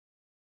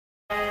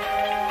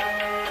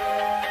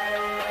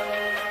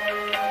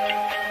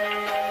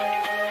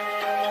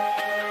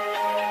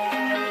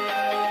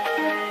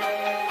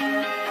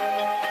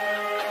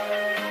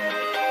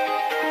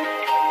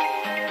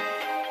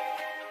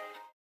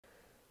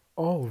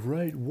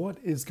Alright, what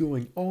is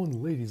going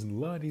on, ladies and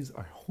laddies?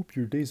 I hope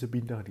your days have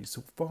been dandy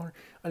so far,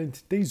 and in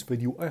today's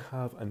video I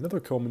have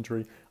another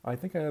commentary. I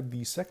think I have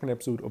the second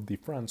episode of the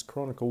France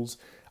Chronicles,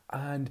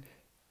 and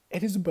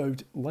it is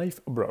about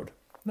life abroad.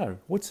 Now,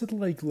 what's it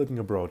like living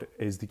abroad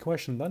is the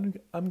question that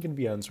I'm going to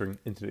be answering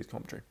in today's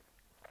commentary.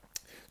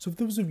 So for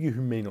those of you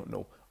who may not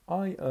know,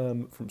 I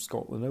am from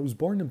Scotland. I was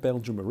born in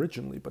Belgium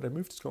originally, but I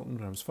moved to Scotland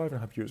when I was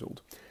 5.5 years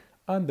old.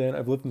 And then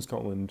I've lived in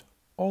Scotland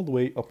all the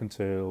way up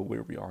until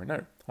where we are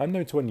now. I'm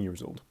now 20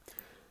 years old.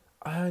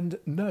 And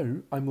now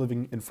I'm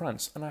living in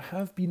France, and I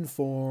have been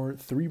for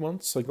 3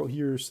 months. I got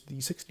here the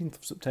 16th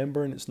of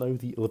September, and it's now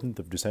the 11th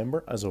of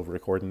December as of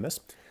recording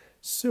this.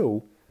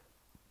 So,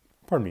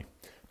 pardon me,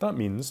 that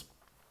means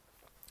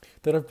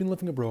that I've been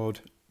living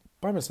abroad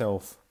by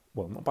myself.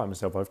 Well, not by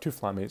myself, I have two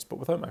flatmates, but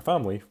without my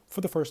family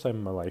for the first time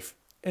in my life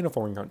in a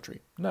foreign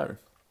country. Now,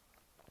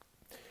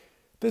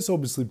 this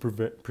obviously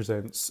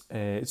presents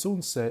its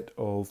own set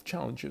of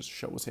challenges,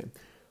 shall we say.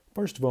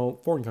 First of all,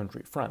 foreign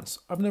country, France.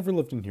 I've never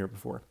lived in here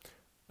before.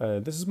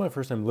 This is my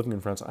first time living in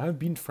France. I have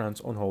been to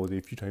France on holiday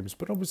a few times,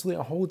 but obviously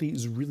a holiday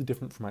is really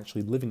different from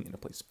actually living in a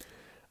place.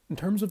 In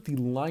terms of the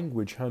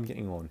language, how I'm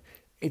getting on,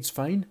 it's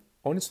fine.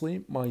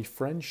 Honestly, my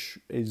French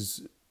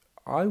is,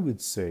 I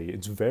would say,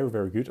 it's very,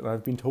 very good, and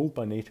I've been told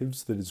by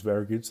natives that it's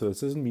very good, so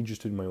this isn't me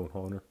just doing my own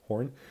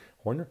horn,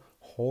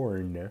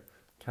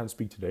 can't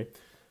speak today.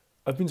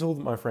 I've been told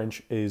that my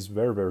French is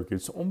very, very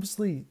good, so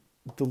obviously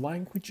the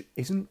language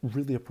isn't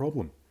really a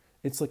problem.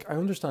 It's like I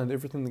understand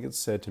everything that gets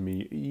said to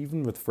me,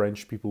 even with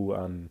French people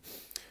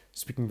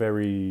speaking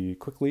very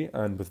quickly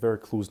and with very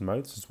closed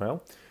mouths as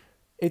well.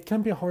 It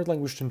can be a hard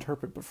language to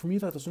interpret, but for me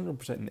that doesn't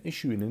represent an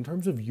issue. And in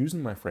terms of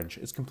using my French,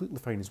 it's completely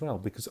fine as well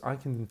because I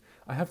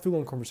have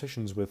full-on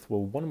conversations with,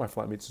 well, one of my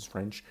flatmates is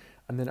French,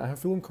 and then I have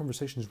full-on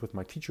conversations with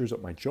my teachers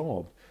at my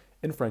job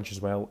in French as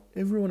well.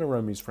 Everyone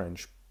around me is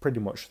French, pretty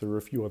much. There are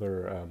a few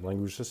other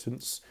language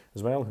assistants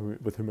as well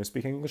with whom I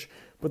speak English,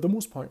 but the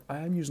most part I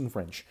am using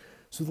French,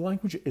 so the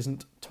language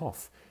isn't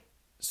tough.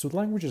 So the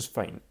language is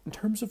fine. In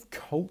terms of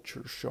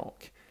culture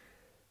shock,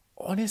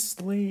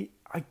 honestly,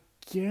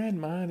 again,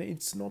 man,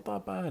 it's not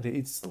that bad.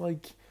 It's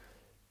like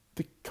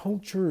the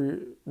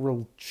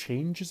cultural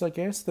changes, I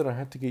guess, that I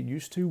had to get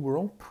used to were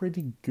all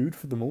pretty good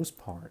for the most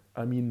part.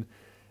 I mean,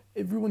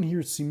 everyone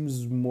here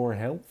seems more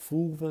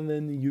helpful than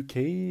in the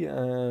UK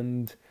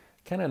and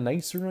kind of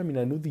nicer. I mean,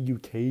 I know the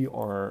UK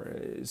are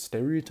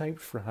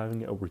stereotyped for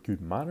having our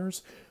good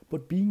manners,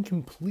 but being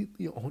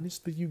completely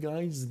honest with you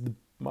guys, the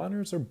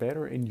manners are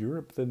better in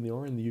Europe than they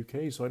are in the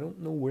UK, so I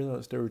don't know where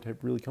that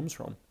stereotype really comes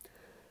from.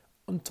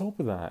 On top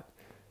of that,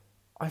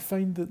 I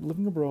find that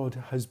living abroad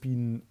has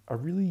been a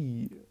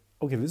really,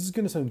 okay, this is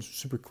going to sound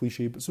super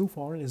cliche, but so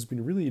far it has been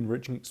a really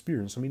enriching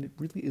experience. I mean, it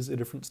really is a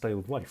different style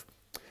of life.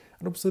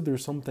 And obviously there are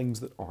some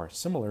things that are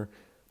similar,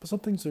 but some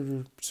things that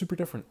are super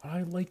different. And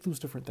I like those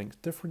different things.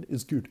 Different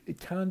is good. It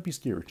can be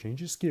scary.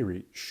 Change is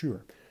scary,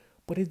 sure,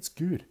 but it's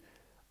good.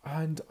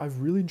 And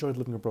I've really enjoyed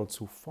living abroad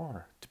so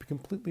far, to be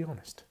completely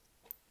honest.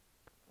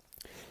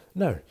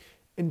 Now,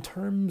 in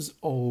terms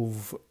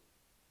of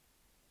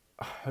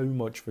how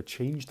much of a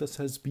change this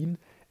has been,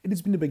 it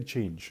has been a big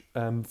change.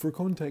 For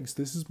context,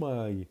 this is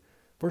my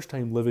first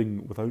time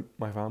living without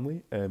my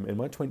family in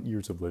my 20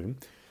 years of living,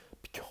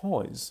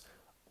 because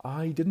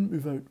I didn't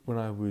move out when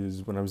I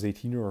was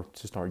 18 or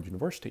to start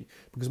university,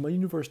 because my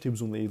university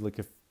was only like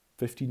a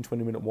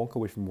 15-20 minute walk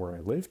away from where I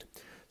lived,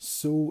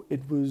 so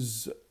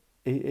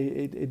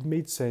it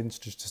made sense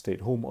just to stay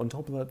at home. On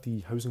top of that,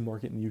 the housing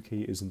market in the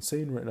UK is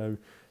insane right now,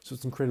 so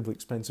it's incredibly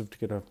expensive to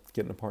get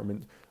an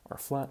apartment or a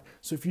flat.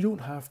 So if you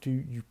don't have to,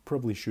 you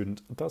probably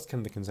shouldn't. That's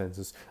kind of the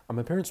consensus. And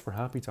my parents were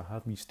happy to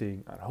have me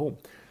staying at home.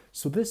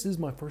 So this is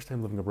my first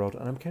time living abroad,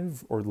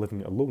 and or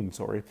living alone,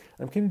 sorry.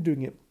 I'm kind of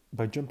doing it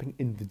by jumping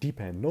in the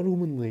deep end. Not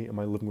only am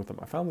I living with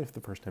my family for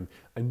the first time,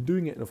 I'm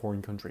doing it in a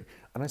foreign country.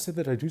 And I said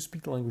that I do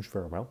speak the language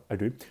very well. I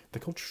do. The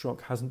culture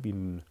shock hasn't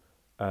been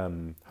a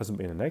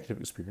negative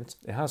experience.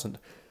 It hasn't.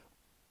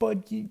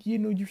 But you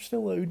know, you're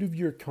still out of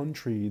your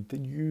country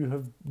that you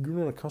have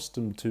grown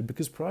accustomed to,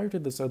 because prior to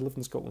this I'd lived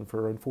in Scotland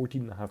for around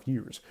 14.5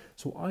 years.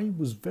 So I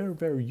was very,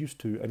 very used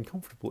to and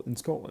comfortable in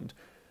Scotland.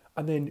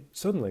 And then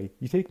suddenly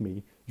you put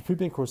me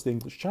across the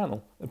English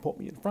Channel and put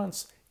me in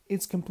France.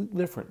 It's completely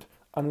different.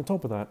 And on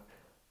top of that,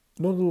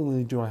 not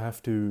only do I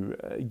have to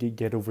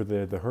get over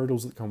the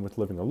hurdles that come with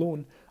living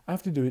alone, I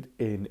have to do it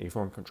in a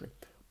foreign country.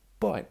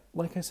 But,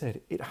 like I said,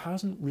 it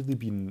hasn't really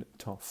been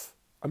tough.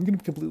 I'm going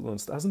to be completely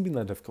honest, it hasn't been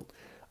that difficult.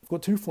 I've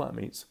got two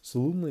flatmates, so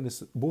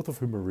loneliness, both of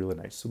whom are really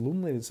nice, so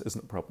loneliness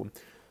isn't a problem.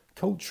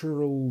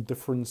 Cultural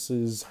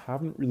differences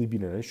haven't really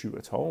been an issue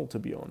at all, to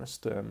be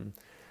honest.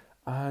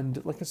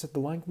 And like I said,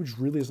 the language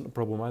really isn't a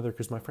problem either,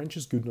 because my French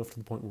is good enough to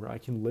the point where I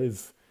can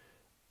live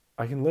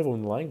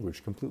on the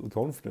language completely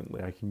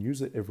confidently. I can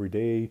use it every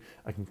day.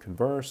 I can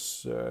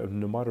converse,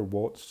 no matter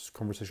what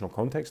conversational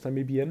context I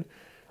may be in.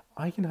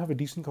 I can have a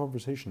decent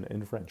conversation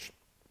in French,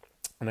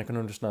 and I can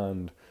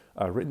understand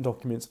written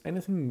documents,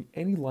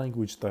 any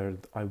language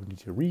that I would need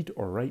to read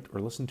or write or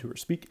listen to or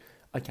speak,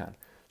 I can.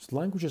 So the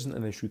language isn't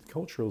an issue, the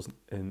culture isn't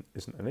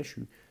an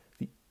issue.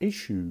 The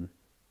issue,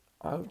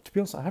 to be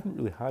honest, I haven't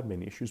really had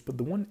many issues, but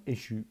the one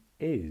issue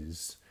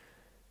is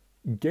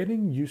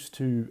getting used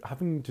to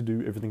having to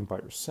do everything by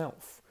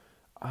yourself.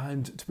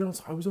 And to be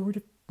honest, I was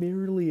already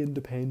fairly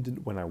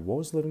independent when I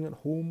was living at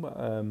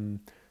home.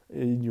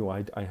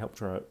 I helped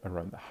her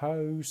around the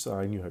house,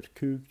 I knew how to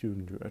cook,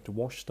 knew how to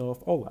wash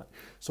stuff, all that.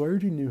 So I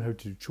already knew how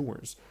to do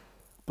chores.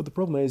 But the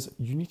problem is,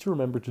 you need to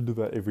remember to do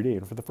that every day.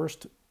 And for the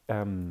first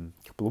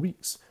couple of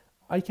weeks,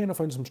 I kind of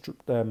found some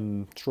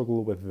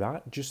struggle with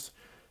that. Just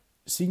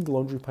seeing the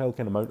laundry pile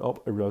kind of mount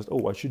up, I realised,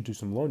 oh, I should do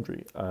some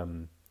laundry.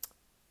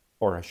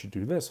 Or I should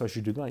do this, I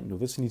should do that,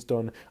 this needs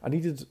done. I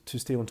needed to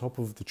stay on top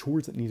of the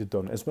chores that needed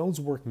done, as well as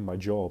working my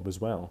job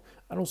as well,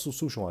 and also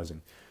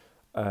socialising.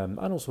 And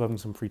also having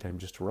some free time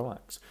just to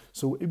relax.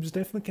 So it was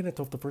definitely kind of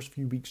tough the first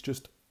few weeks,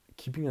 just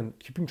keeping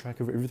track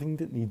of everything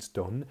that needs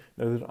done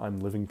now that I'm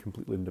living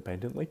completely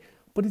independently.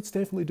 But it's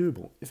definitely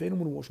doable. If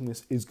anyone watching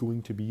this is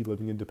going to be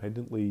living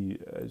independently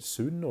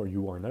soon, or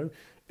you are now,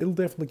 it'll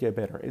definitely get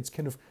better. It's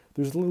kind of,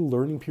 there's a little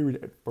learning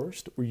period at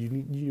first where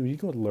you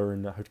got to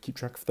learn how to keep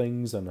track of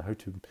things and how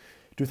to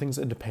do things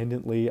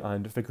independently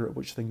and figure out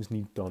which things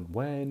need done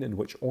when, in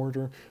which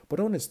order. But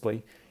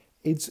honestly,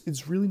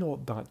 it's really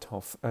not that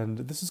tough, and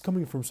this is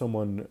coming from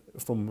someone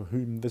for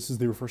whom this is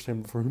their first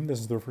time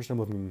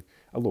living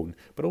alone,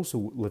 but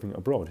also living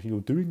abroad.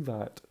 Doing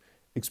that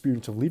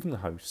experience of leaving the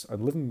house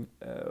and living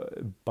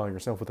by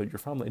yourself without your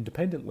family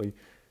independently,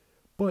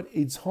 but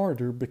it's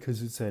harder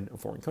because it's in a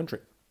foreign country.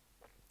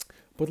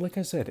 But like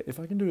I said, if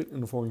I can do it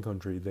in a foreign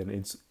country, then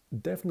it's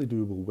definitely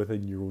doable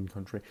within your own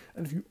country.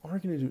 And if you are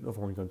going to do it in a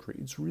foreign country,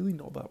 it's really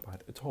not that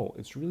bad at all.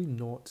 It's really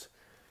not.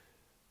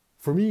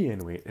 For me,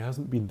 anyway, it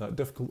hasn't been that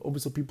difficult.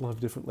 Obviously, people have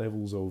different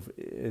levels of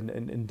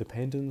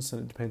independence,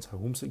 and it depends how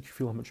homesick you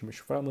feel, how much you miss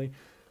your family.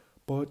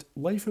 But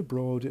life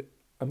abroad,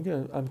 I'm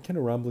kind of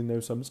rambling now,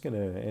 so I'm just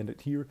gonna end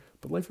it here.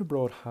 But life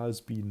abroad has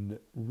been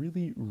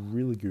really,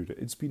 really good.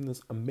 It's been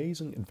this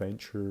amazing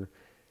adventure.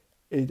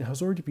 It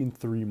has already been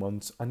 3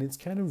 months, and it's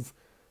kind of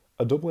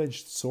a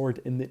double-edged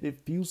sword in that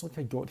it feels like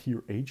I got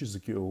here ages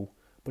ago,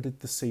 but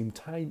at the same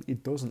time,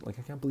 it doesn't. Like,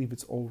 I can't believe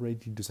it's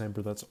already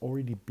December. That's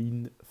already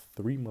been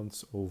 3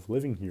 months of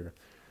living here.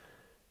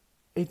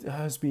 It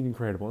has been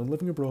incredible, and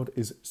living abroad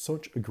is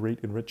such a great,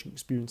 enriching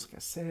experience. Like I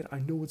said,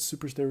 I know it's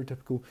super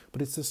stereotypical,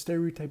 but it's a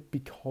stereotype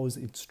because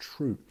it's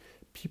true.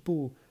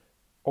 People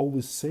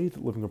always say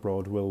that living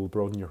abroad will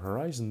broaden your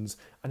horizons,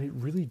 and it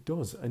really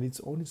does. And it's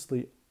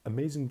honestly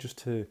amazing just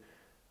to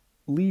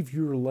leave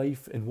your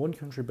life in one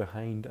country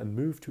behind and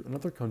move to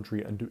another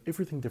country and do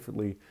everything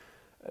differently.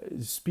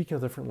 Speak a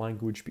different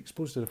language, be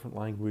exposed to a different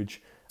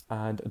language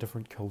and a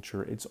different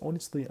culture. It's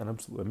honestly an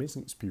absolutely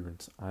amazing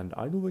experience, and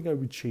I don't think I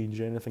would change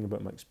anything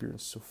about my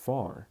experience so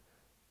far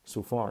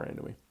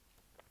anyway.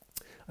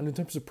 And in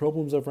terms of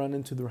problems I've ran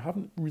into, there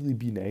haven't really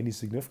been any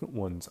significant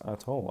ones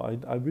at all.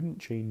 I wouldn't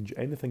change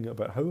anything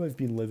about how I've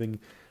been living,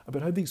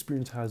 about how the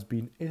experience has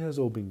been. It has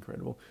all been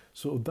incredible.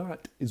 So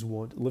that is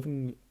what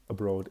living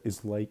abroad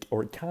is like,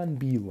 or it can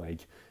be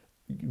like.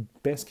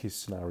 Best case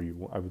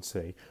scenario, I would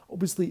say.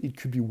 Obviously, it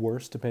could be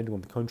worse depending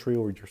on the country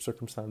or your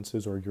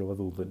circumstances or your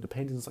level of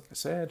independence, like I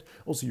said,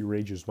 also your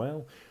age as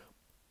well.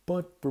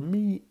 But for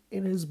me,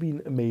 it has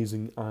been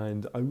amazing,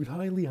 and I would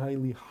highly,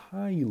 highly,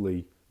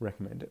 highly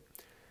recommend it.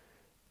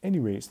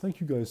 Anyways,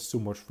 thank you guys so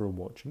much for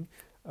watching.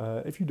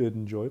 If you did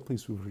enjoy,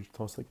 please feel free to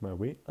toss like my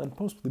way, and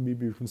possibly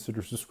maybe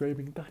consider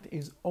subscribing. That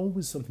is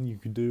always something you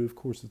could do. Of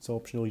course, it's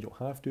optional. You don't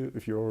have to.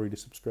 If you're already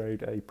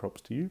subscribed,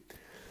 props to you.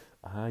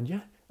 And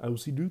yeah, I will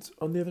see dudes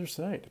on the other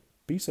side.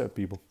 Peace out,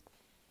 people.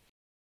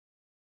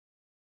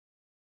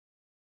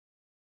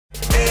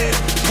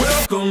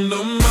 Welcome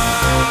to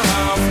my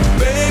house,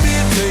 baby,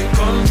 take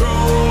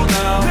control.